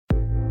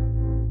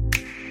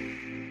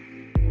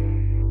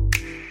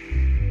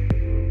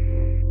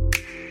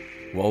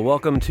Well,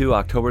 welcome to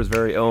October's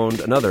very own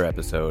another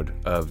episode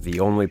of the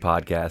only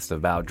podcast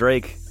about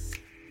Drake.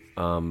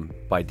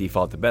 By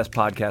default, the best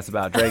podcast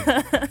about Drake.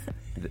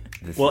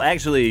 Well,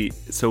 actually,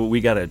 so we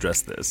got to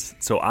address this.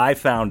 So I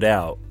found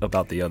out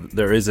about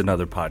there is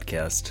another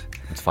podcast.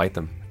 Let's fight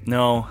them.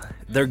 No,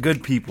 they're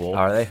good people.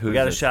 Are they? We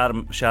got to shout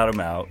them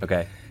out.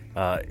 Okay.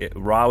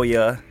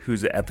 Rawia,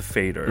 who's at the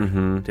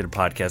Fader, did a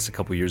podcast a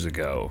couple years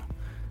ago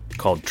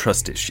called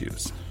Trust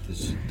Issues.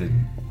 Is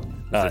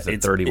this a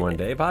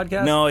 31-day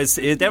podcast? No, it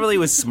definitely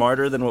was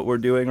smarter than what we're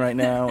doing right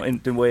now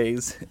in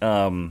ways.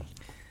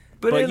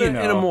 But in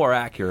a more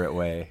accurate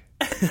way.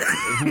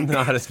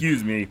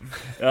 Excuse me.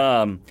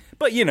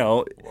 But, you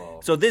know,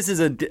 so this is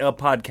a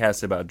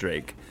podcast about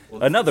Drake.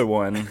 Another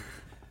one.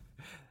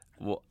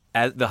 Well,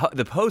 as the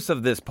host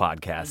of this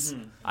podcast,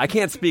 I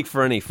can't speak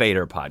for any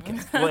Fader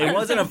podcast. Well, it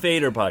wasn't a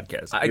Fader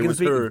podcast.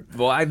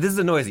 This is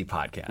a noisy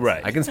podcast.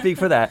 Right. I can speak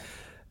for that.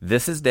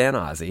 This is Dan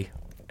Ozzie.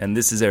 And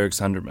this is Eric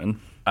Sunderman.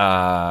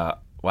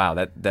 Wow,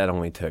 that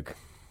only took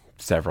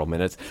several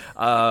minutes.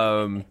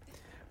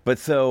 But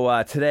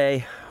so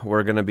today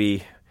we're going to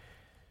be,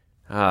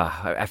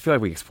 I feel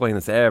like we explain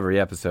this every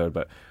episode,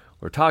 but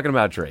we're talking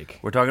about Drake.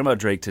 We're talking about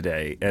Drake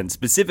today, and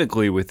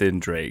specifically within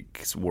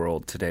Drake's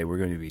world today, we're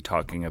going to be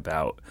talking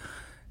about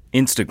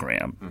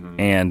Instagram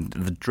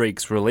and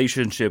Drake's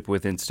relationship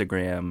with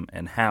Instagram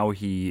and how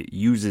he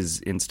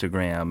uses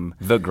Instagram.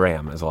 The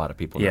gram, as a lot of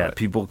people know it.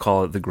 People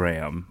call it the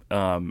gram.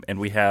 And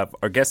we have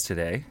our guest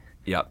today.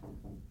 Yep.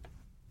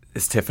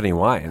 It's Tiffany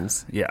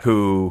Wines, Yeah.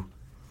 who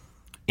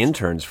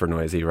interns for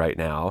Noisy right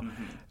now.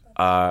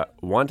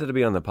 Wanted to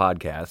be on the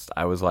podcast.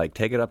 I was like,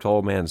 take it up to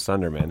old man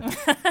Sunderman.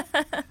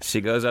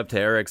 She goes up to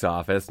Eric's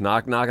office,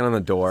 knocking on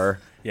the door.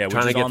 Yeah,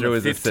 trying to get through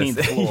his 15th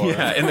assistant. floor.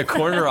 Yeah, in the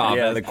corner office.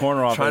 Yeah, the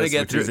corner office. Trying to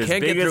get through. Is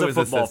Can't big get through as a his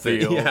football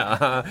assistant. field.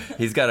 Yeah,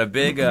 he's got a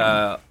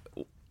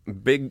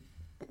big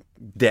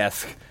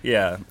desk.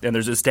 Yeah, and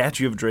there's a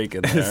statue of Drake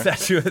in there.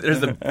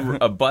 There's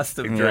a bust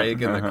of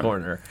Drake in the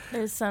corner.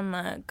 There's some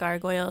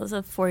gargoyles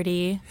of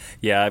 40.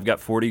 Yeah, I've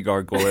got 40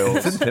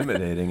 gargoyles. It's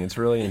intimidating. It's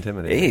really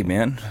intimidating. Hey,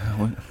 man.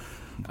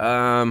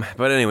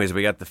 But anyways,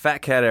 we got the fat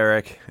cat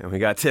Eric and we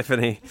got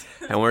Tiffany,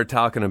 and we're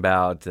talking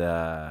about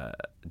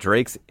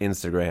Drake's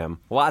Instagram.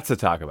 Lots to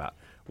talk about.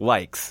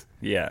 Likes,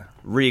 Yeah,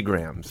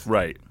 regrams,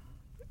 right.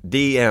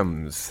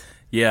 DMs.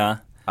 Yeah.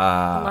 A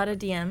lot of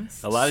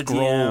DMs. A lot of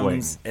Scrolling.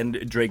 DMs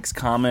and Drake's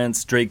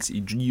comments, Drake's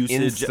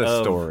usage Insta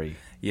of story.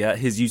 Yeah,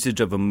 his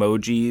usage of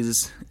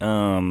emojis.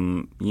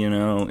 You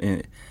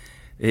know,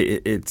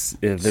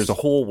 there's a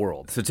whole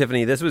world. So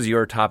Tiffany, this was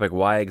your topic.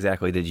 Why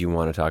exactly did you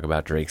want to talk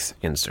about Drake's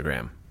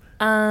Instagram?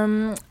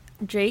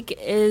 Drake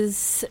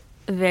is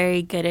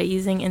very good at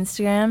using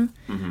Instagram.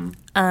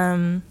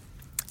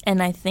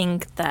 And I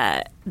think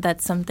that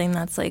that's something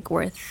that's like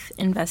worth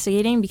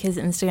investigating because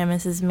Instagram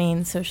is his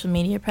main social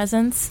media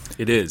presence.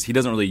 It is. He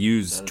doesn't really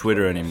use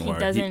Twitter anymore. He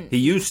doesn't He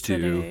used to,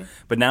 Twitter.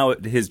 but now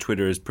his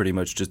Twitter is pretty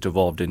much just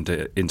evolved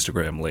into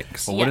Instagram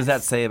links. Well, what does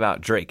that say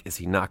about Drake? Is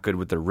he not good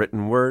with the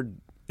written word?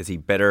 Is he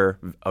better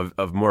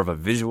of more of a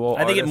visual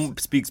I think artist? it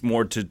speaks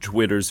more to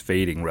Twitter's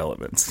fading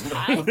relevance.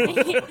 I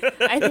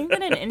think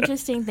that an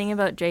interesting thing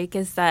about Drake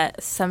is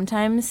that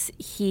sometimes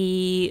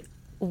he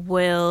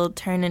will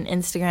turn an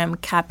Instagram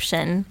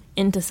caption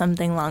into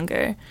something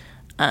longer.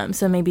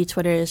 So maybe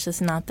Twitter is just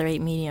not the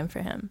right medium for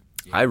him.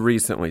 I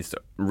recently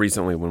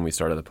when we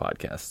started the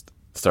podcast,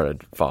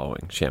 started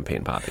following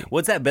Champagne Poppy.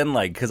 What's that been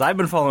like? Because I've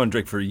been following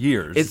Drake for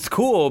years. It's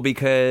cool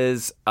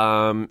because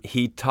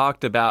he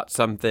talked about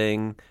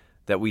something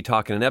that we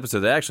talk in an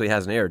episode that actually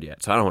hasn't aired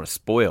yet, so I don't want to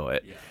spoil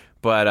it. Yeah.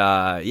 But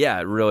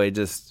it really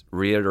just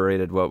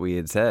reiterated what we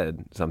had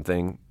said,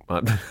 something.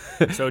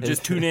 So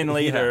just tune in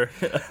later.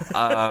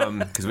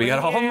 Because we got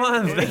a whole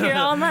month. We're here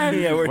all month.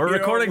 Yeah, We're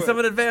recording some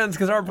in advance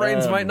because our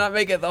brains might not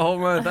make it the whole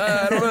month.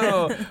 I don't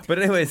know. But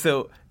anyway,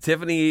 so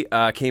Tiffany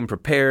came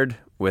prepared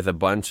with a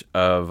bunch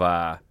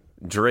of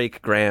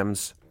Drake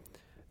grams,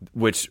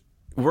 which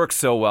works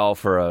so well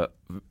for a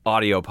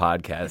audio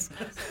podcast.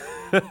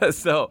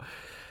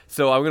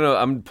 So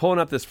I'm pulling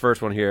up this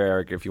first one here,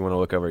 Eric, if you want to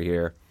look over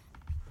here.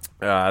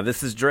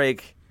 This is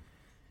Drake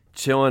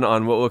chilling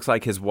on what looks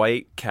like his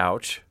white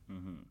couch.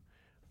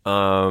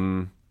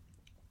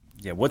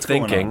 Yeah, what's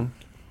going Thinking.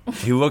 on?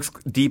 He looks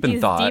deep in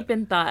He's thought. deep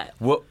in thought.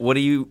 What do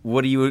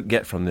you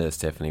get from this,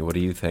 Tiffany? What do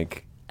you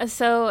think?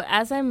 So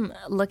as I'm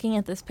looking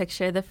at this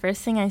picture, the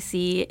first thing I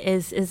see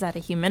is that a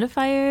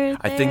humidifier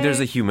I think there's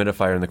a there?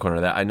 humidifier in the corner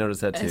of that. I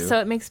noticed that too. So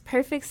it makes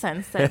perfect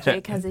sense that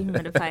Drake has a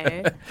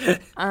humidifier.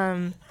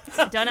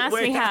 Don't ask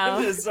me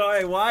how.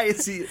 Sorry, why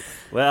is he?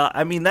 Well,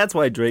 I mean, that's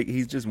why Drake.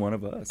 He's just one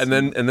of us. and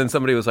then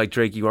somebody was like,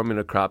 Drake, you want me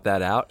to crop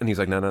that out? And he's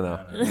like,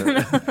 no.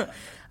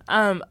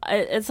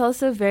 It's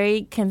also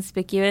very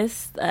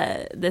conspicuous,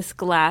 this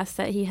glass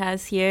that he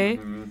has here.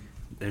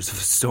 There's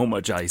so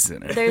much ice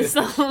in it. There's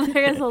a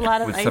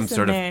lot of With ice some in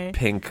sort there. of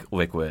pink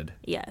liquid.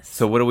 Yes.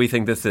 So what do we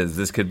think this is?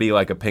 This could be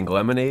like a pink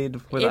lemonade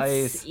with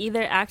it's ice.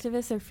 either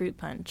Activist or Fruit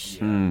Punch.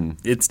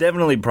 It's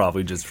definitely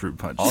probably just fruit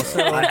punch.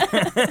 Also,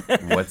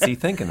 what's he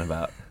thinking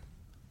about?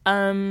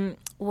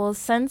 Well,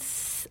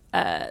 since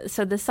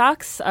so the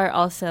socks are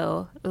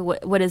also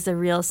what is the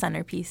real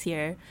centerpiece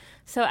here.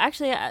 So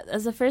actually,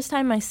 as the first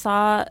time I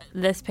saw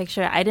this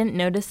picture, I didn't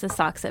notice the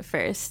socks at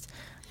first,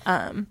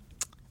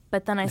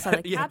 but then I saw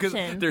the Yeah, because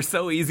caption. they're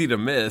so easy to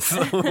miss.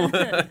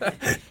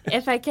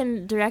 If I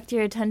can direct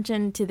your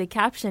attention to the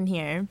caption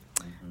here,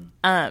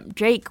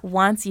 Drake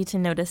wants you to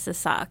notice the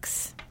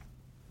socks.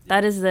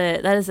 That is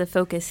the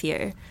focus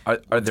here. Are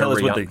there Tell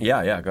us what Rihanna-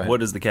 Yeah, go ahead. What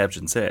does the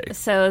caption say?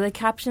 So the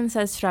caption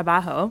says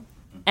trabajo,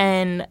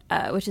 and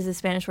which is a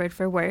Spanish word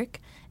for work,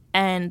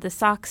 and the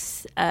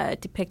socks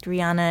depict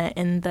Rihanna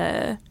in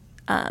the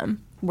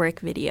work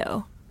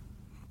video.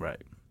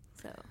 Right.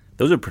 So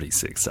Those are pretty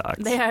sick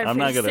socks. They are I'm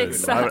not pretty gonna.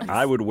 sick socks.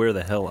 I would wear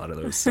the hell out of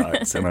those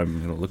socks, and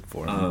I'm gonna look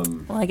for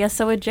them. well, I guess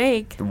so would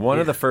Drake. One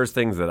of the first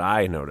things that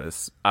I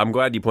notice, I'm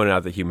glad you pointed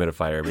out the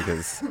humidifier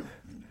because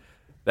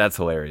that's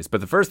hilarious.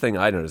 But the first thing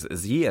I noticed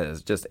is he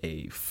has just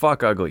a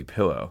fuck ugly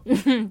pillow.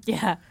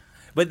 Yeah.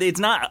 But it's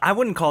not. I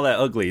wouldn't call that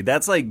ugly.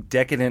 That's like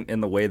decadent in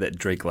the way that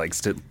Drake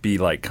likes to be,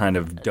 like kind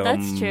of dumb.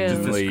 That's true.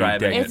 Just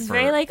describing It's for-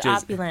 very like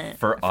just opulent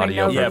for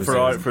audio no Yeah,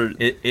 purposes.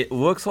 reason. It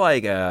looks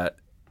like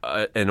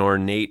an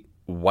ornate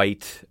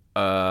white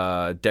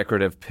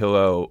decorative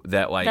pillow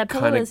that like That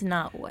pillow kind is of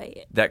not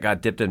white. that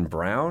got dipped in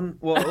brown.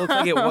 Well, it looks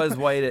like it was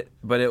white,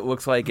 but it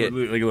looks like it.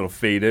 like a little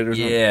faded or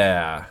something.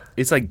 Yeah.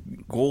 It's like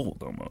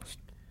gold almost.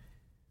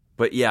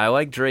 But yeah, I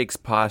like Drake's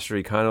posture.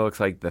 He kind of looks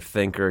like the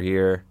thinker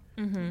here.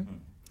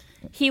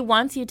 He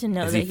wants you to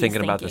know Is that he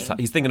thinking about the thinking.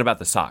 he's thinking about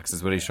the socks?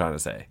 Is what he's trying to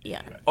say.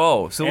 Yeah.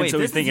 Oh, so And wait, so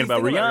he's thinking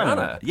about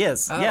Rihanna.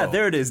 Yes. Oh. Yeah,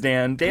 there it is,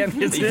 Dan. Dan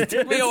gets it.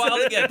 Took me a while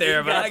to get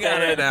there, but I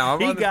got it now.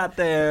 He got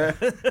there.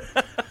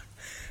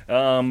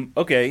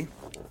 Okay.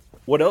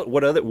 What else?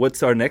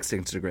 What's our next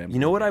Instagram? You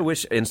know what I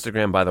wish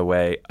Instagram, by the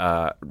way,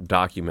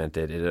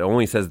 documented? It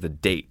only says the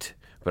date,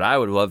 but I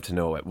would love to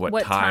know at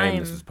what time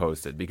this time? is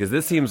posted because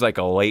this seems like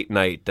a late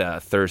night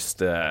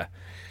thirst. Are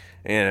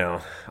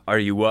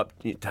you up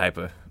type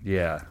of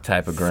Yeah.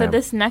 gram. So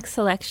this next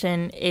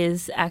selection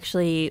is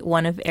actually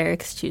one of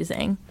Eric's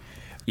choosing.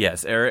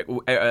 Yes, Eric.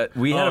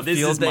 We had a this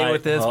field is day my-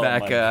 with this oh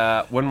back.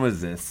 my- When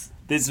was this?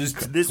 This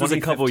was a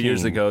couple 2015.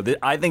 years ago.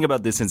 I think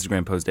about this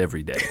Instagram post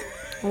every day.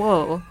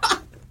 Whoa.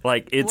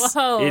 Like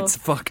Whoa. it's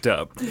fucked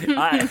up.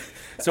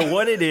 So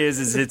what it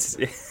is it's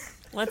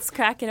Let's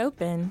crack it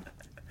open.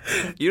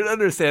 You don't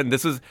understand.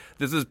 This was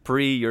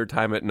pre your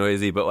time at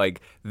Noisy, but like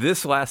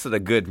this lasted a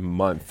good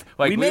month.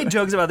 Like we made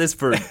jokes about this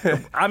for.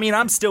 I mean,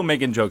 I'm still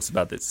making jokes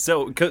about this.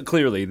 So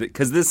clearly,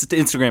 because this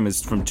Instagram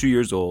is from 2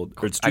 years old,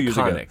 or it's 2 years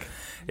ago. Iconic.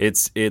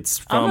 It's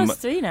from Almost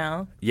 3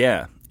 now.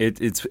 yeah.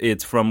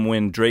 It's from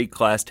when Drake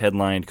last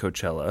headlined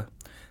Coachella,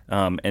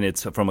 and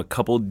it's from a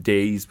couple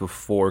days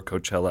before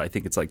Coachella. I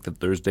think it's like the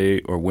Thursday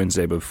or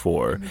Wednesday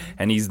before,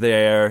 and he's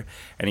there,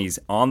 and he's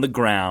on the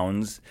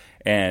grounds,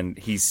 and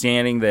he's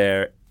standing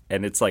there.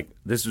 And it's like,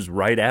 this was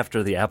right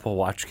after the Apple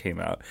Watch came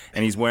out.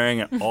 And he's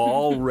wearing an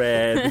all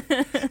red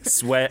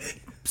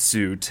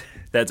sweatsuit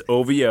that's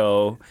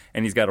OVO.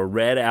 And he's got a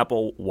red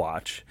Apple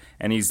Watch.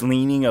 And he's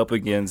leaning up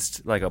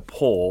against like a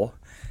pole.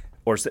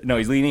 No,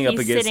 he's leaning up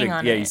He's against sitting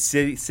on yeah, it. he's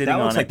sitting That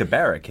on looks it. like the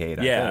barricade.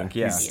 I yeah, think.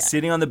 Yeah. he's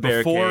sitting on the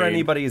barricade. Before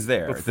anybody's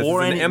there.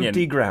 Before this is an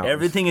empty ground.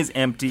 Everything is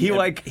empty.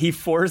 He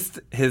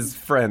forced his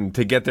friend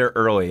to get there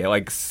early at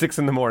like 6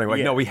 a.m. Like,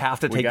 Yeah. no, we have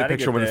to We take the gotta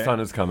picture get when the there. sun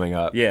is coming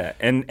up. Yeah,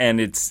 and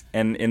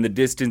in the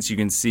distance you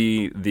can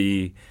see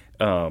the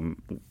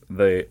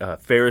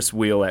Ferris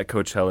wheel at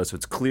Coachella, so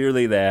it's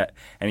clearly that,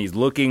 and he's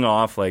looking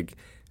off like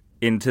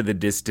into the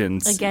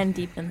distance Again,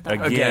 deep in thought.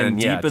 Again,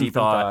 deep, yeah, in, deep in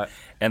thought. thought.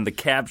 And the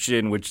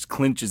caption, which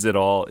clinches it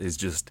all, is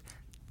just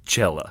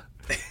Cella.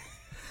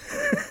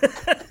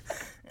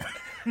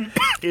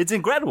 It's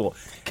incredible.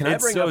 Can I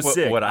It's bring so up what-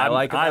 sick. what I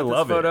like about I this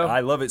love photo? it.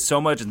 I love it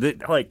so much.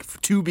 Like,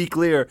 to be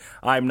clear,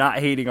 I'm not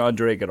hating on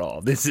Drake at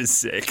all. This is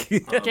sick.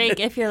 Drake,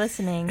 if you're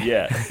listening.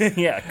 Yeah,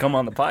 yeah. Come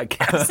on the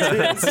podcast.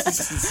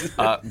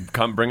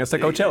 Come bring us to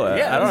Coachella.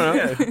 Yeah. I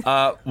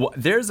don't know.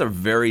 There's a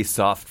very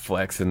soft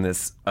flex in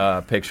this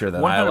picture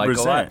that I like a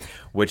 100%. lot,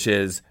 which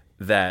is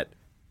that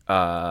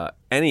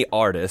any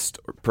artist,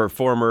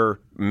 performer,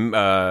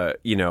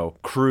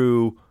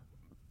 crew,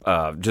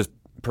 just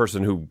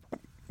person who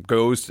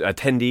goes,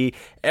 attendee,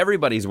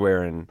 everybody's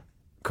wearing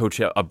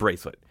Coachella a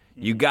bracelet.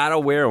 You gotta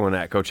wear one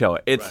at Coachella.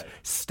 It's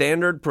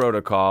standard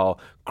protocol.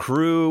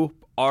 Crew,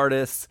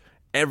 artists,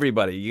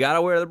 everybody. You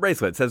gotta wear the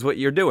bracelet. It says what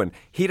you're doing.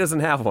 He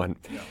doesn't have one.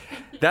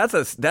 That's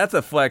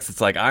a flex. It's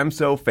like, I'm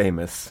so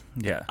famous.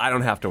 Yeah. I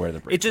don't have to wear the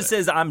bracelet. It just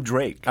says I'm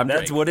Drake. That's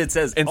Drake. what it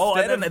says.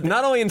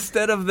 Not only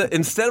instead of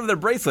the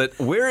bracelet,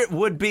 where it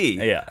would be.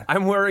 Yeah.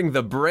 I'm wearing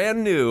the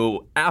brand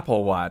new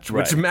Apple Watch,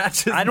 which Right.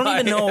 matches. I don't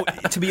my- even know.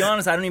 To be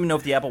honest, I don't even know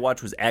if the Apple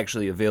Watch was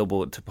actually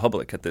available to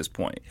public at this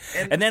point.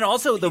 And then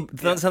also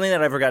something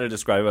that I forgot to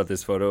describe about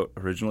this photo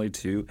originally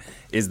too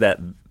is that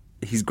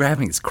he's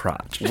grabbing his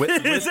crotch with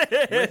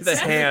the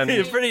hand.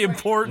 It's a pretty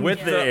important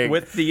thing.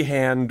 with the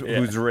hand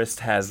whose wrist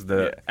has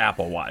the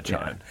Apple Watch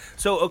on.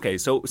 So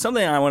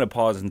something I want to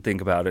pause and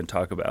think about and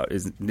talk about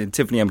is, and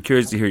Tiffany, I'm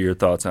curious to hear your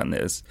thoughts on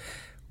this.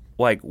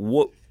 Like,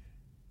 what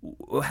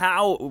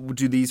how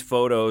do these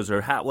photos,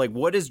 or how, like,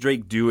 what is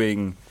Drake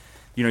doing?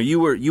 You know, you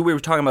were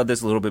talking about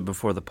this a little bit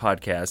before the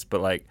podcast,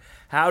 but like,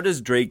 how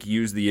does Drake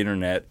use the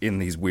internet in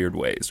these weird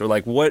ways? Or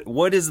like,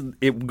 what is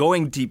it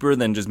going deeper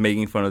than just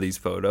making fun of these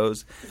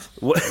photos,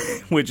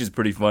 which is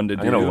pretty fun to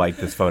do. I'm gonna like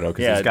this photo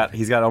because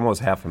he's got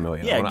almost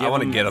 500,000. Yeah, I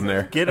want to get him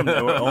there. Get him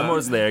there. We're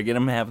almost there. Get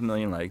him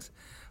 500,000 likes.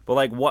 But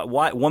like,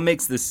 what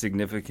makes this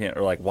significant,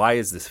 or like, why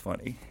is this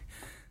funny?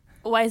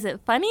 Why is it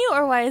funny,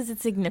 or why is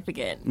it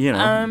significant? You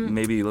know,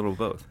 maybe a little of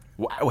both.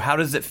 How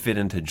does it fit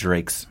into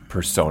Drake's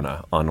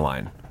persona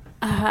online?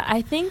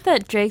 I think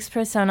that Drake's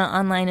persona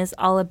online is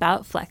all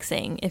about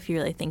flexing, if you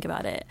really think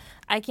about it.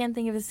 I can't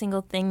think of a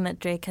single thing that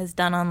Drake has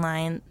done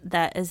online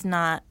that is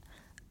not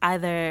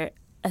either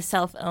a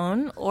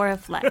self-own or a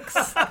flex.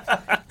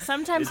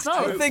 Sometimes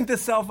both. I think the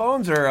cell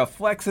phones are a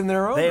flex in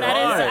their own. They That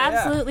are. is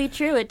absolutely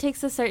true. It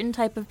takes a certain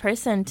type of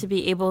person to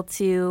be able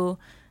to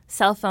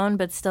self-own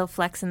but still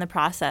flex in the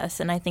process.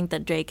 And I think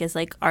that Drake is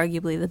like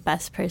arguably the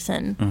best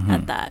person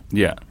at that.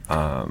 Yeah.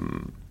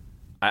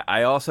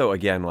 I also,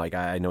 again, like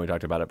I know we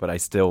talked about it, but I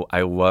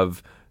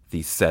love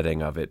the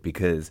setting of it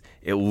because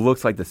it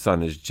looks like the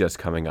sun is just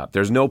coming up.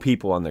 There's no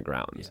people on the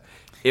ground.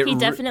 Yeah. He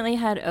definitely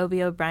had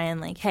Obie O'Brien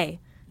like, hey,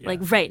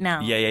 like right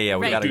now. Yeah.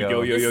 We Right. gotta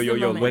go. This is the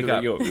moment. Wake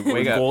up.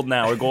 Wake up.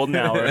 Golden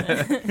hour.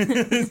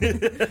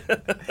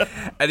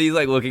 And he's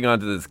like looking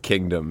onto this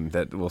kingdom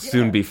that will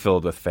soon be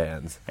filled with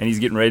fans. And he's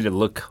getting ready to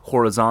look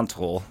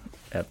horizontal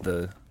at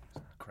the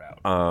crowd.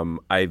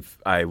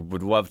 I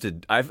would love to.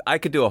 I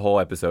could do a whole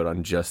episode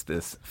on just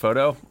this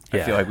photo. I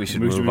feel like we should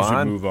move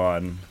on. Move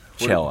on.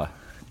 Cella.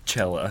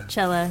 Cella.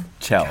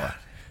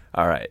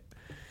 All right.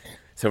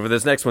 So for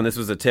this next one, this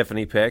was a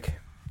Tiffany pick.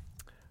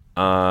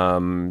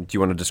 Do you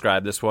want to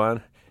describe this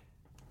one?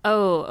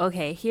 Oh,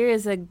 okay. Here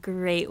is a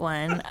great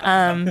one.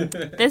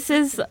 This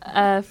is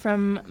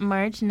from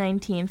March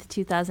 19th,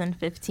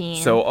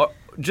 2015. So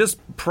just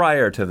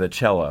prior to the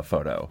Cella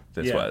photo,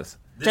 this was.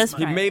 Just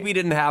He prior. maybe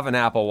didn't have an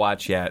Apple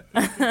Watch yet.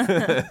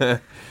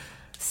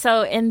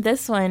 So in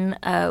this one,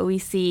 we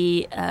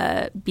see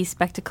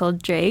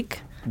bespectacled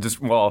Drake.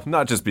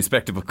 Not just be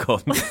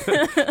spectacled.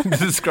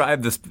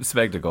 Describe the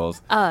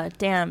spectacles. Oh,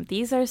 damn.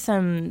 These are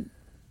some...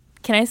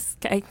 Can I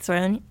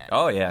swear on you?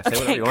 Oh, yeah.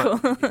 Say Okay, whatever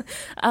you want.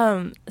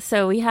 cool.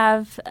 So we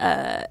have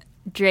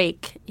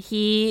Drake.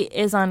 He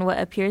is on what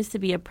appears to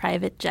be a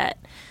private jet.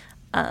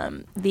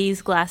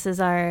 These glasses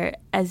are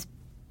as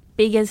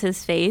big as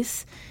his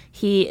face.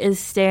 He is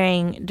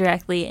staring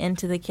directly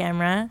into the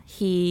camera.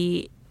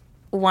 He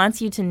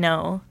wants you to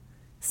know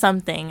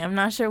something. I'm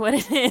not sure what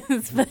it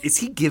is, but Is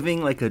he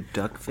giving like a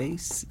duck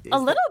face? a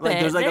little bit.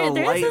 There's like There's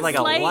a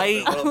a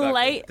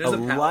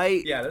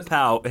light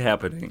pout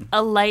happening.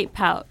 a light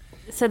pout.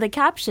 So the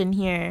caption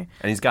here.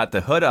 And he's got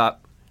the hood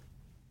up,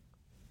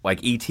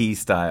 like E.T.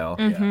 style.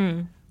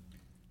 Mm-hmm.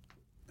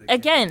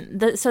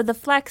 Again, so the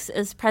flex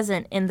is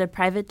present in the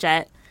private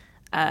jet,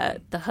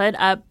 the hood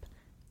up,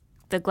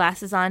 the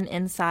glasses on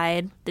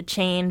inside, the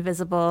chain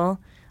visible,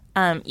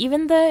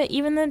 even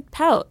the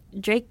pout.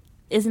 Drake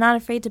is not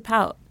afraid to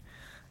pout.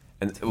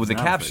 And with the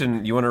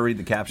caption, you want to read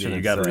the caption? Yeah,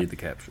 you got to read the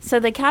caption. So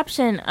the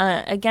caption,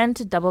 again,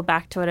 to double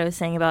back to what I was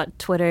saying about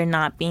Twitter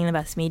not being the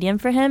best medium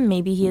for him,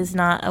 maybe he is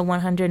not a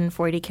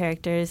 140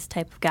 characters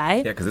type of guy.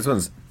 Yeah, because this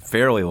one's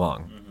fairly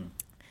long.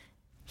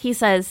 He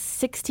says,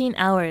 16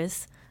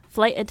 hours.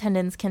 Flight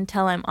attendants can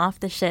tell I'm off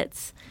the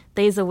shits.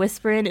 There's a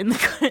whispering in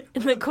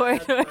the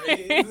corridor.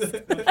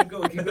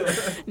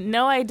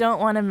 No, I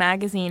don't want a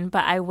magazine,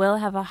 but I will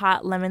have a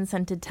hot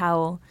lemon-scented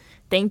towel.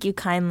 Thank you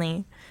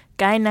kindly.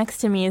 Guy next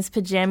to me is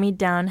pajamied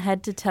down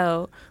head to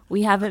toe.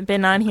 We haven't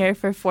been on here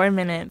for 4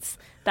 minutes.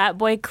 That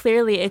boy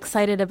clearly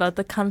excited about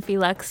the comfy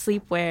luxe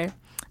sleepwear.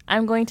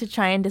 I'm going to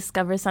try and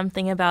discover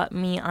something about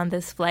me on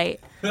this flight.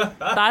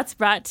 Thoughts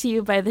brought to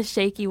you by the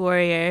Shaky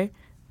Warrior.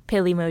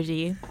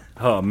 Pillimoji.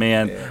 Oh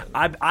man,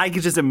 I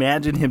could just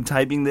imagine him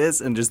typing this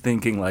and just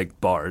thinking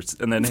like bars,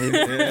 and then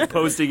him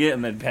posting it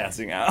and then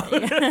passing out.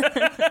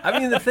 I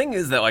mean, the thing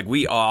is that like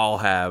we all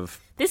have.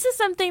 This is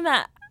something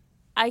that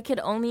I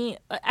could only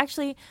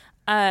actually.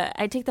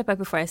 I take that back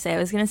before I say. I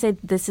was going to say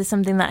this is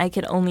something that I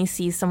could only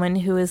see someone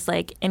who is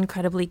like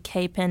incredibly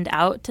K-pinned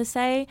out to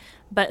say,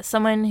 but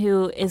someone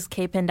who is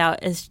K-pinned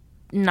out is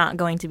not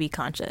going to be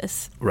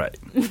conscious. Right.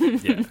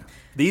 Yeah.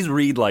 These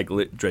read like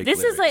Drake.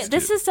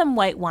 This is some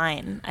white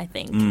wine. I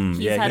think he's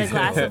yeah, had a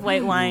glass of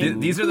white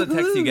wine. These are the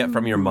texts you get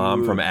from your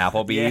mom from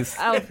Applebee's.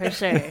 Oh, for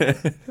sure.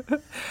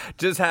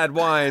 Just had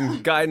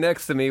wine. Guy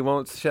next to me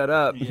won't shut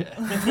up.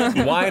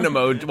 Wine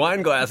emoji.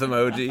 Wine glass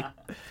emoji.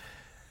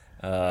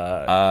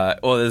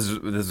 Well, this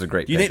is a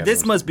great. You pick, think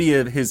this must be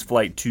his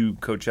flight to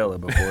Coachella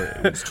before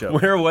it was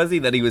Coachella. Where was he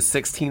that he was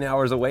 16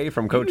 hours away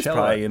from Coachella?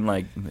 Probably in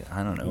like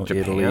I don't know,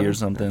 Japan? Italy or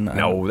something.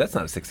 No, that's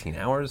not 16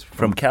 hours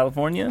from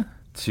California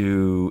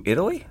to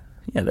Italy.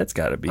 Yeah, that's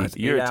got to be. That's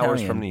You're 8 hours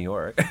Italian. from New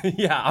York.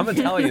 Yeah, I'm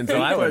Italian,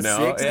 so I would know.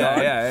 6,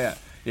 dog.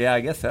 Yeah, I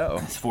guess so.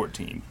 It's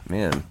 14.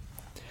 Man.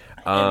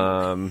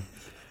 All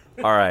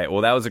right.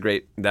 Well, that was a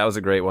great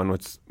one.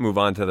 Let's move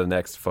on to the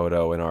next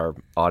photo in our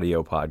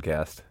audio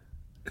podcast.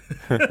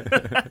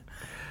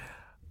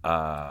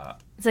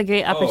 It's a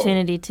great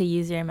opportunity to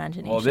use your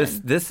imagination. Well,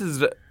 this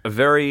is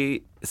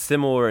very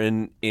similar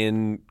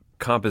in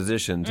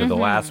composition to the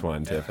last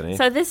one, Tiffany.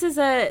 So this is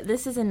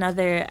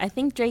another. I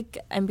think Drake.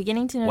 I'm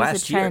beginning to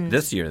notice a trend.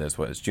 This year, this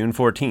was June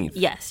 14th.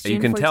 Yes, June you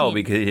can 14th. tell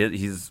because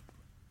he's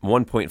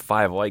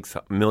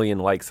 1.5 million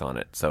likes on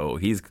it. So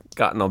he's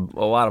gotten a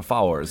lot of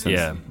followers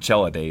since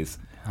Cella days.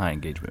 High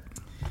engagement.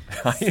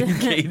 High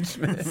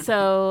engagement.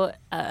 So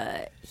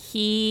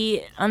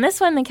he on this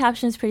one, the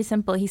caption is pretty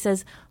simple. He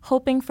says,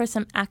 "Hoping for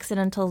some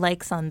accidental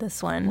likes on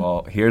this one."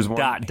 Well, here's one. ...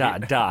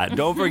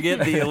 Don't forget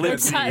the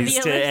ellipses The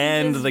ellipses to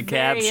end is the very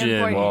caption.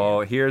 important.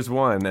 Well, here's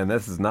one, and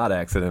this is not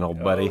accidental,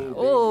 buddy.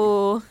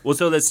 Oh, Well,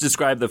 so let's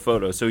describe the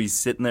photo. So he's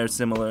sitting there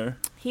similar.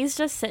 he's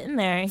just sitting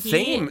there.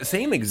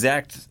 Same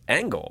exact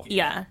angle.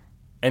 Yeah.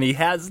 And he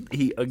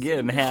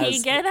again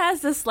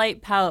has the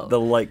slight pout.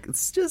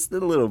 it's just a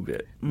little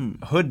bit.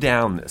 Hood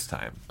down this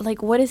time.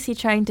 Like, what is he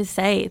trying to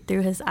say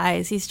through his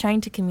eyes? He's trying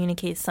to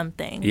communicate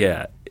something.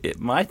 Yeah.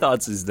 My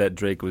thoughts is that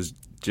Drake was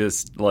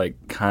just like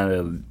kind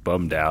of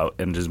bummed out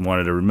and just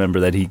wanted to remember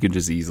that he could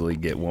just easily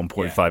get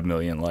 1.5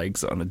 million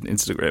likes on an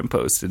Instagram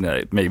post and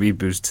that maybe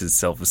boost his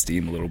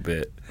self-esteem a little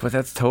bit. But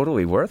that's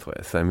totally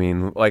worthless. I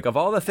mean, like, of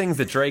all the things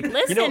that Drake...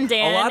 Listen,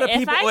 Dan, a lot of if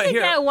people, I could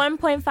get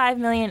 1.5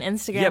 million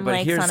Instagram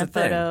likes here's on a the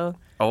thing. photo...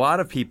 A lot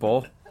of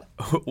people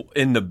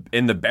in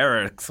the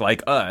barracks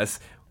like us,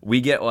 we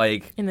get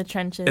like... In the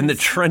trenches. In the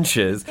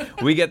trenches,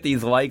 we get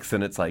these likes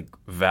and it's like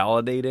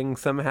validating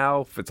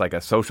somehow. It's like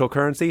a social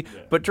currency.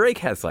 Yeah. But Drake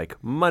has like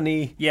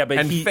money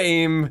and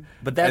fame.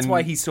 But that's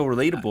why he's so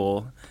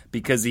relatable,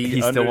 because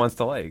he still wants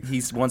the likes.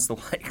 He wants the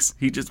likes.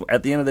 He just,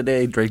 at the end of the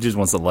day, Drake just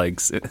wants the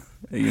likes,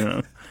 you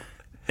know.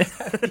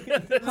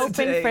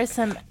 Hoping for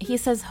some... He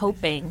says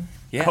hoping.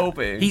 Yeah.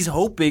 Hoping. He's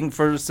hoping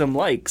for some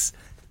likes. ...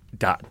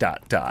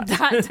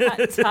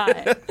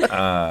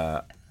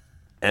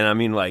 And I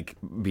mean, like,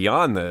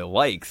 beyond the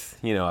likes,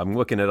 I'm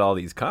looking at all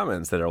these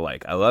comments that are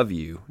like, I love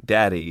you,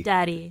 daddy.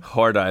 Daddy.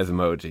 Hard eyes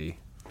emoji.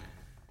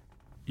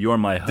 You're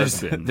my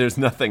husband. There's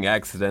nothing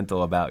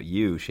accidental about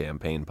you,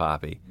 Champagne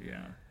Poppy.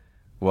 Yeah.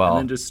 Well,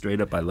 and then just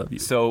straight up, I love you.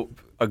 So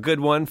a good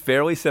one,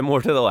 fairly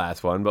similar to the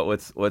last one, but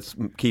let's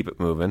keep it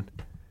moving.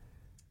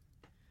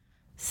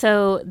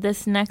 So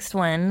this next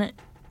one,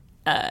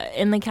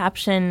 in the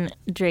caption,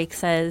 Drake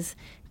says,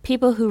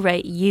 "People who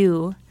write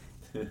you,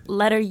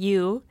 letter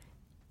U,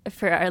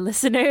 for our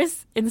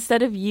listeners,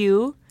 instead of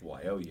you,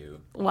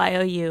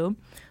 Y-O-U,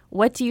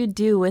 what do you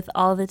do with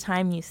all the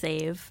time you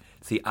save?"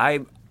 See,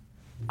 I'm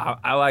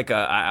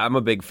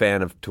a big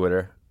fan of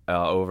Twitter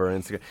over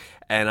Instagram,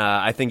 and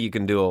I think you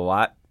can do a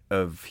lot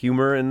of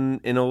humor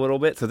in a little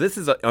bit. So this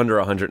is under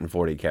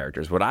 140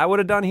 characters. What I would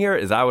have done here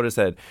is I would have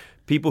said,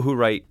 people who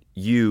write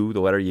you,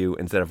 the letter U,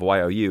 instead of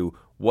Y-O-U,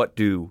 what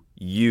do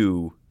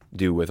you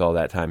do with all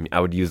that time? I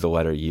would use the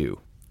letter U.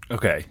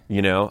 Okay.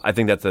 I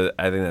think that's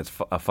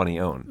a funny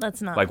own.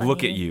 That's not like funny.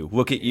 Look at you.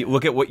 Look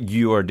at what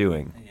you are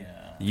doing. Yeah.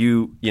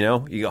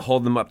 You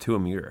hold them up to a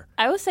mirror.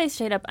 I would say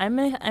straight up, I'm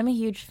a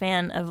huge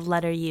fan of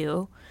letter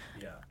U.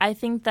 Yeah. I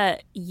think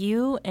that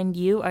you and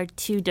you are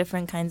two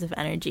different kinds of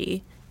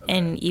energy,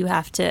 and you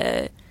have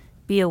to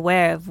be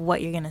aware of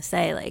what you're going to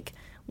say. Like,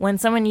 when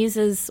someone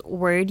uses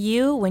word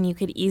you, when you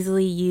could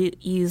easily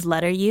use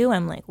letter U,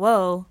 I'm like,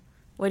 whoa,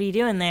 what are you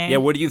doing there? Yeah,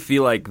 what do you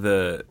feel like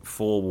the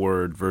full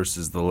word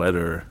versus the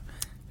letter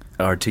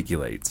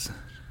articulates?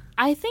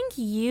 I think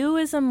you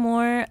is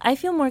I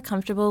feel more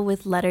comfortable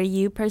with letter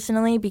U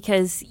personally,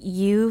 because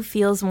you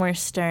feels more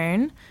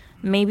stern.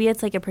 Maybe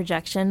it's like a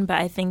projection, but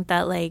I think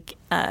that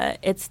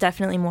it's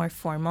definitely more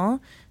formal.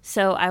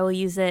 So I will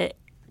use it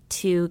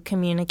to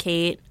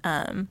communicate,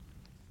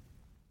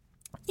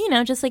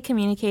 just like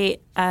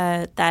communicate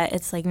that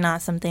it's like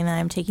not something that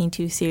I'm taking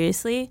too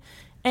seriously.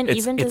 And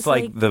it's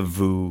like the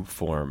vous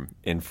form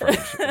in French.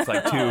 It's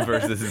like tu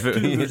versus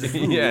vous.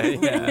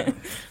 Yeah.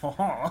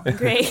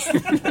 Great.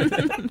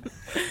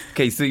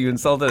 Okay, so you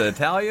insulted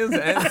Italians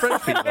and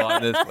French people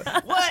on this one.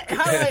 What?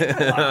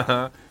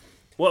 How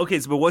Well, okay,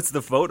 but what's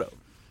the photo?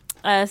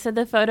 So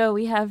the photo,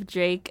 we have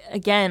Drake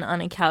again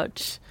on a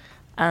couch.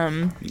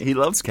 He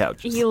loves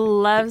couches. He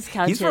loves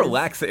couches. He's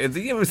relaxing.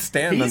 He even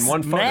stand on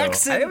one photo.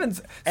 I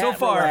haven't so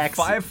far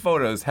relaxing. 5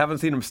 photos. Haven't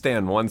seen him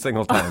stand one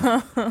single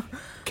time.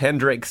 Can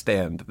Drake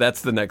stand?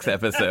 That's the next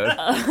episode.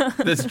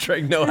 Does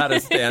Drake know how to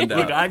stand up?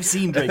 Look, I've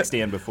seen Drake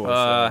stand before.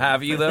 So.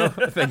 Have you though?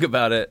 Think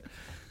about it.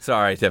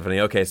 Sorry,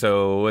 Tiffany. Okay,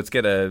 so let's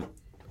get a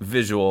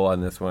visual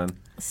on this one.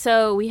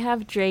 So we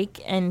have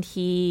Drake, and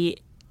he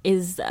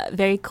is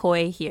very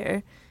coy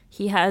here.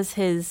 He's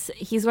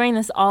wearing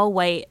this all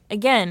white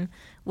again,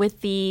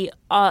 with the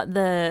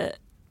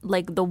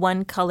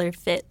one color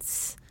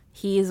fits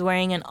He's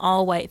wearing an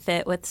all-white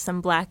fit with some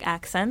black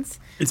accents.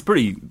 It's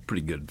pretty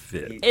good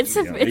fit. It's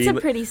a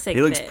pretty sick fit.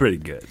 He looks pretty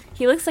good.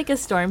 He looks like a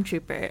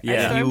stormtrooper.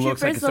 Yeah. A He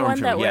looks like a stormtrooper is the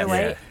one that wear yes.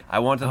 white. I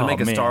wanted to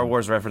make a man. Star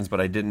Wars reference, but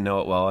I didn't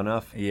know it well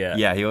enough.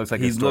 Yeah, he looks like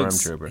a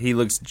stormtrooper. He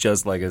looks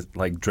just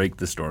like Drake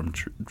the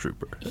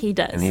Stormtrooper. He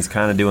does. And he's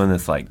kind of doing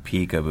this like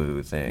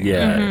peekaboo thing.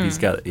 Yeah, he's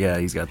got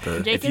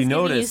the. Jake If you is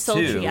notice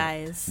giving you sultry too,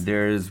 eyes.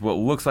 there's what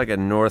looks like a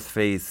North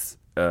Face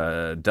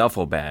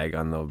duffel bag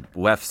on the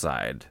left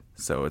side.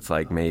 So it's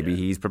like maybe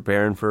he's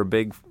preparing for a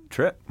big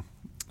trip.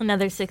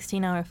 Another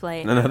 16-hour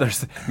flight.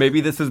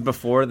 Maybe this is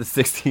before the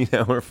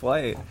 16-hour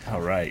flight.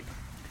 All right.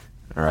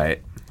 All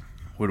right.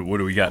 What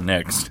do we got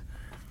next?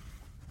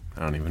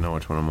 I don't even know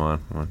which one I'm on.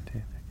 1,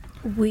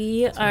 2.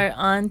 We are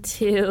on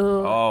to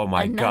Oh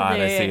my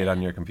God! I see it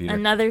on your computer.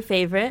 Another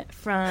favorite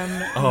from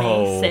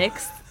Oh. May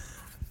 6th.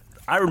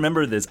 I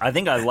remember this. I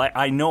think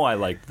I know I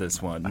liked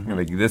this one.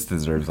 Like, this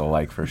deserves a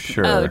like for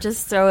sure. Oh,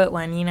 just throw it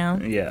one,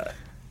 Yeah.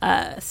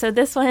 So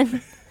this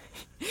one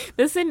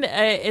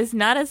is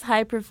not as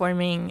high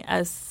performing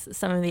as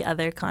some of the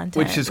other content,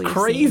 which is we've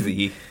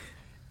crazy. seen.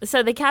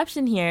 So the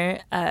caption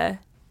here, a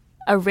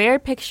rare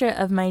picture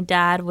of my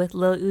dad with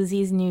Lil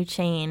Uzi's new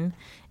chain,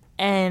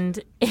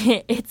 and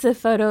it's a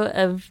photo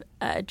of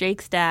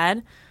Drake's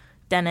dad,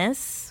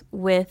 Dennis,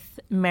 with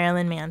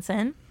Marilyn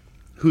Manson.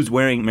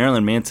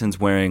 Marilyn Manson's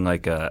wearing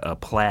like a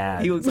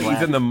plaid. He looks like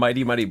he's in the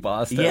Mighty Mighty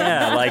Boston.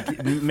 Yeah, like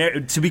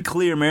to be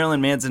clear,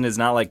 Marilyn Manson is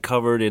not like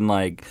covered in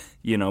like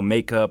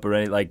makeup or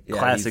any like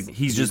classic.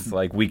 He's just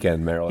like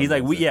Weekend Marilyn. He's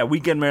like Manson.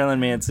 Weekend Marilyn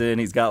Manson.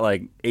 He's got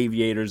like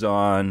aviators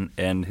on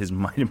and his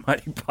Mighty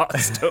Mighty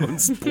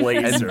Boston's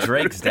blazer. And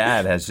Drake's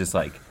dad has just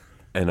like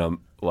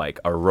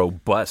a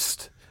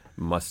robust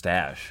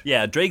mustache.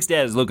 Yeah, Drake's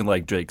dad is looking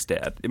like Drake's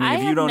dad. I mean,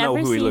 if you have don't know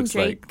never who he seen looks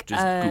Drake, like,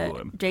 just Google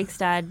him. Drake's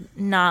dad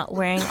not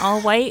wearing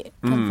all white.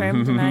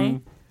 Confirmed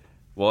tonight.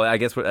 Well, I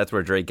guess that's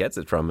where Drake gets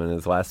it from in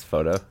his last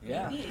photo.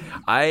 Yeah.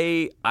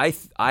 I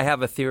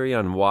have a theory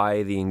on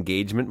why the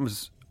engagement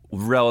was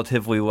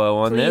relatively low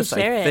on Please this. I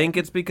share it. think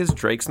it's because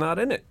Drake's not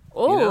in it.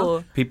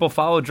 Oh. People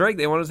follow Drake.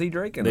 They want to see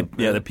Drake in it.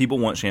 The people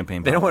want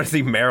champagne. They don't want to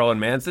see Marilyn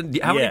Manson.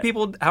 How Yeah.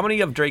 many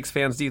of Drake's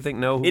fans do you think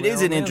know who It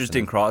is Marilyn an Manson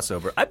interesting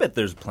crossover. I bet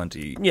there's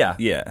plenty. Yeah.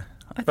 Yeah.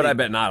 But I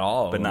bet not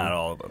all of them. Not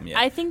all of them. Yeah.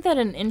 I think that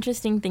an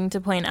interesting thing to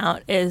point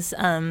out is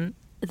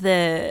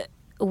the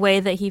way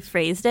that he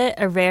phrased it,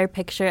 a rare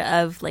picture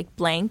of like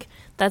blank.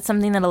 That's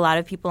something that a lot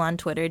of people on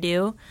Twitter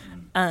do.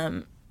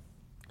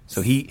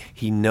 So he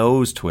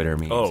knows Twitter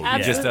memes. Oh,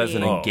 he just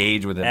doesn't Absolutely.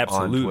 engage with it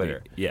on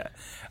Twitter. Yeah.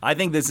 I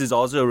think this is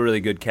also a really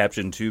good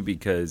caption, too,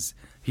 because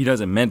he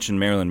doesn't mention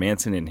Marilyn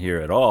Manson in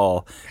here at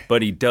all,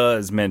 but he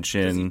does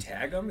mention...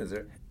 tag him? Is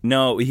it?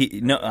 No,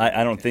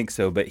 I don't think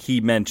so, but he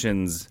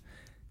mentions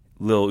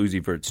Lil Uzi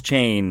Vert's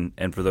chain,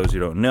 and for those who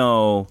don't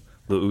know,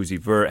 Lil Uzi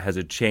Vert has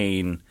a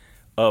chain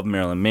of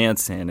Marilyn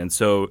Manson, and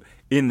so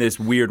in this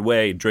weird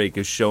way, Drake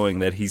is showing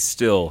that he's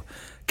still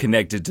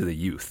connected to the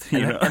youth. You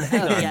know?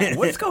 Yeah.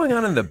 What's going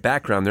on in the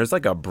background? There's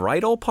like a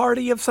bridal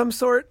party of some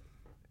sort?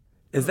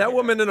 Is that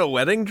woman in a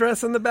wedding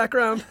dress in the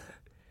background?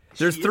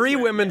 There's 3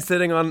 women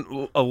sitting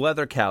on a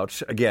leather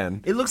couch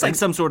again. It looks like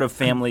some sort of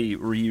family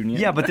reunion.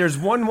 Yeah, but there's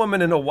one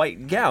woman in a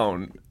white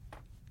gown.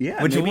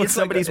 yeah, which maybe looks it's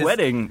somebody's like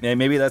wedding, and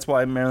maybe that's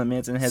why Marilyn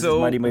Manson has his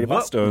Mighty Mighty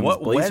Boston's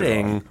what blazer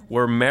wedding on.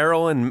 were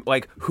Marilyn,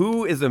 like,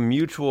 who is a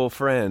mutual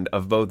friend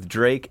of both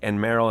Drake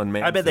and Marilyn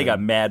Manson? I bet they got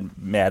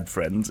mad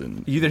friends,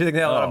 and You think they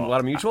have a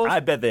lot of mutuals? I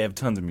bet they have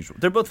tons of mutuals.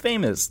 They're both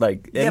famous.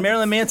 Like, Yeah, and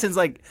Marilyn Manson's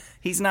like,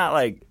 he's not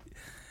like.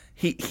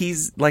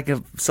 He's like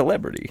a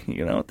celebrity,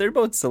 you know. They're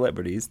both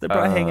celebrities. They're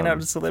probably hanging out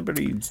at a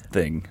celebrity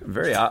thing.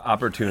 Very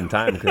opportune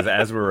time, because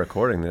as we're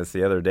recording this,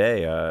 the other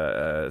day,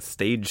 a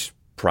stage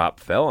prop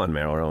fell on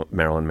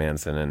Marilyn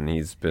Manson, and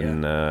he's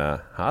been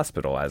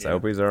hospitalized. I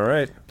hope he's all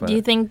right. But Do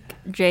you think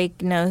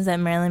Drake knows that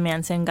Marilyn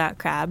Manson got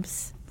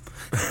crabs?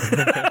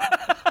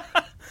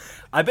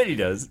 I bet he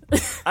does.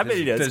 I bet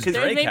he does. Does 'cause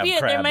Drake have there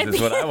crabs might is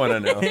be- what I want to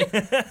know.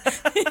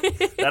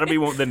 that'll be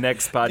the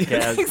next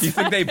podcast. Do you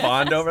think they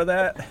bond over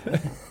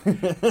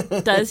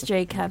that? Does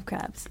Drake have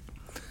crabs?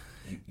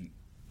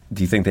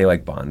 Do you think they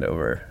like bond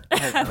over? we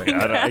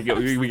gotta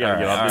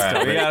get off this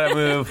topic. We gotta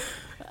move.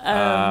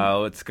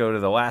 Let's go to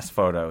the last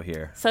photo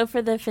here. So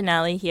for the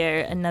finale here,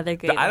 another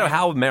great I don't know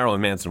how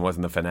Marilyn Manson was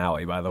in the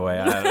finale, by the way.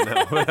 I don't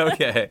know. But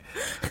okay.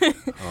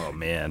 Oh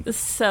man.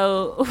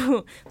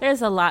 So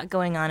there's a lot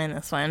going on in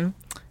this one.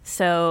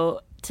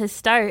 So to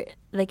start,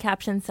 the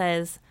caption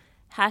says,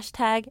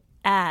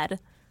 #ad.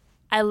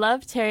 I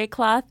love terry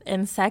cloth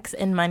and sex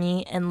and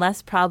money and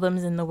less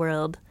problems in the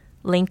world.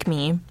 Link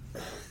me.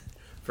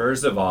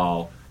 First of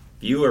all,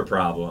 fewer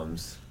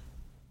problems,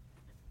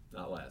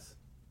 not less.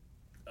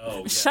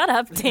 Oh, Shut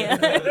up, Dan.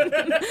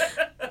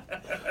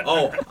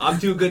 Oh, I'm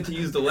too good to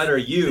use the letter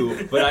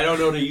U, but I don't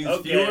know to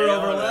use fewer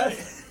over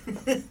less.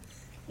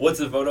 What's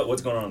the photo?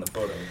 What's going on in the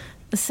photo?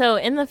 So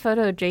in the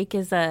photo, Drake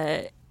is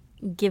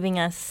giving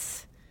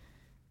us...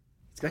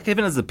 It's got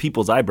giving us the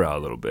people's eyebrow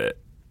a little bit.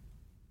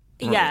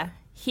 Yeah,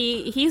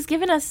 He's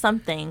given us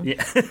something.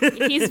 Yeah.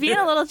 He's being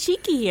a little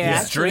cheeky here.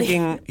 He's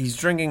drinking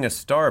a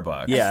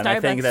Starbucks. Yeah, and I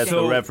think Starbucks that's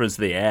drink. the reference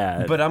to the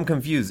ad. But I'm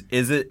confused.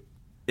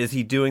 Is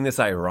he doing this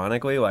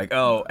ironically? Like,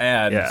 oh,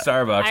 ad, Yeah.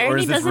 Starbucks, or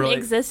Irony is this doesn't really?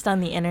 exist on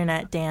the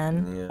internet,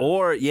 Dan.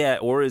 Or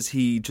is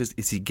he just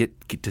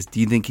do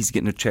you think he's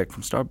getting a check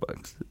from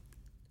Starbucks?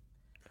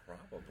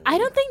 I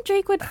don't think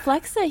Drake would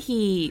flex that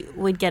he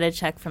would get a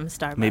check from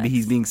Starbucks. Maybe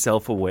he's being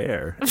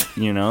self-aware,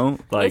 you know?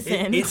 Like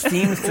Listen. It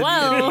seems to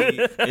Whoa. me.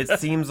 It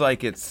seems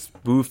like it's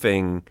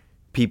spoofing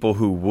people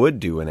who would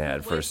do an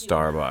ad for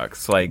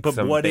Starbucks, like but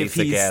some what if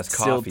basic he's ass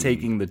still coffee.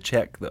 taking the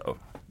check though?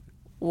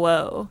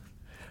 Whoa.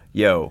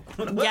 Yo,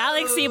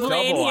 Galaxy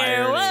Blade Double here.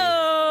 irony.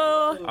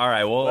 Whoa. all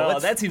right. Well, Well,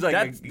 let's- that seems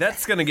like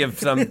that's going to give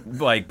some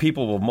like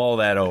people will mull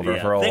that over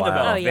Yeah, for a think while.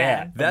 about Oh, yeah.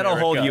 that. That'll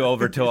hold America. you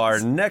over till our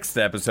next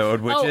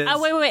episode, which is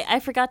wait. I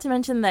forgot to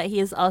mention that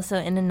he is also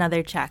in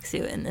another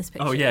tracksuit in this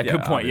picture. Oh yeah,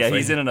 good point. Yeah, obviously.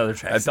 he's in another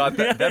track. I thought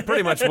that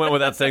pretty much went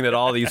without saying that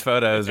all these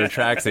photos are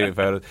tracksuit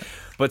photos.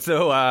 But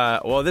so,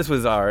 well, this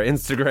was our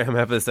Instagram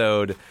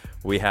episode.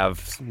 We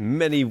have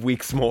many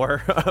weeks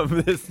more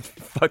of this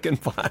fucking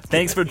podcast.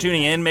 Thanks for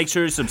tuning in. Make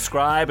sure to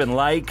subscribe and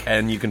like.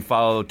 And you can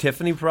follow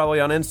Tiffany probably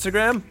on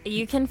Instagram.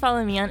 You can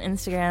follow me on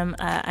Instagram.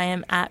 I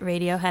am at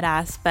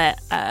Radioheadass, but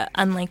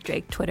unlike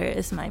Drake, Twitter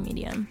is my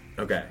medium.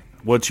 Okay.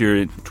 What's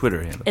your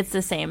Twitter handle? It's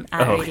the same,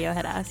 at Oh.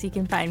 Radioheadass. You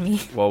can find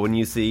me. Well, when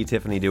you see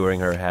Tiffany doing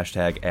her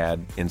hashtag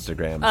ad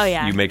Instagrams, Oh,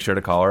 yeah. you make sure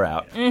to call her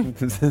out.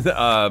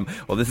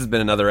 Well, this has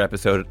been another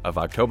episode of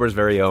October's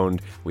Very Own.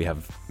 We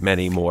have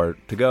many more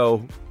to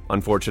go,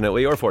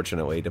 unfortunately or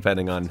fortunately,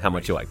 depending on how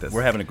much you like this.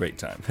 We're having a great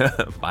time.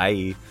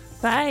 Bye.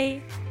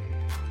 Bye.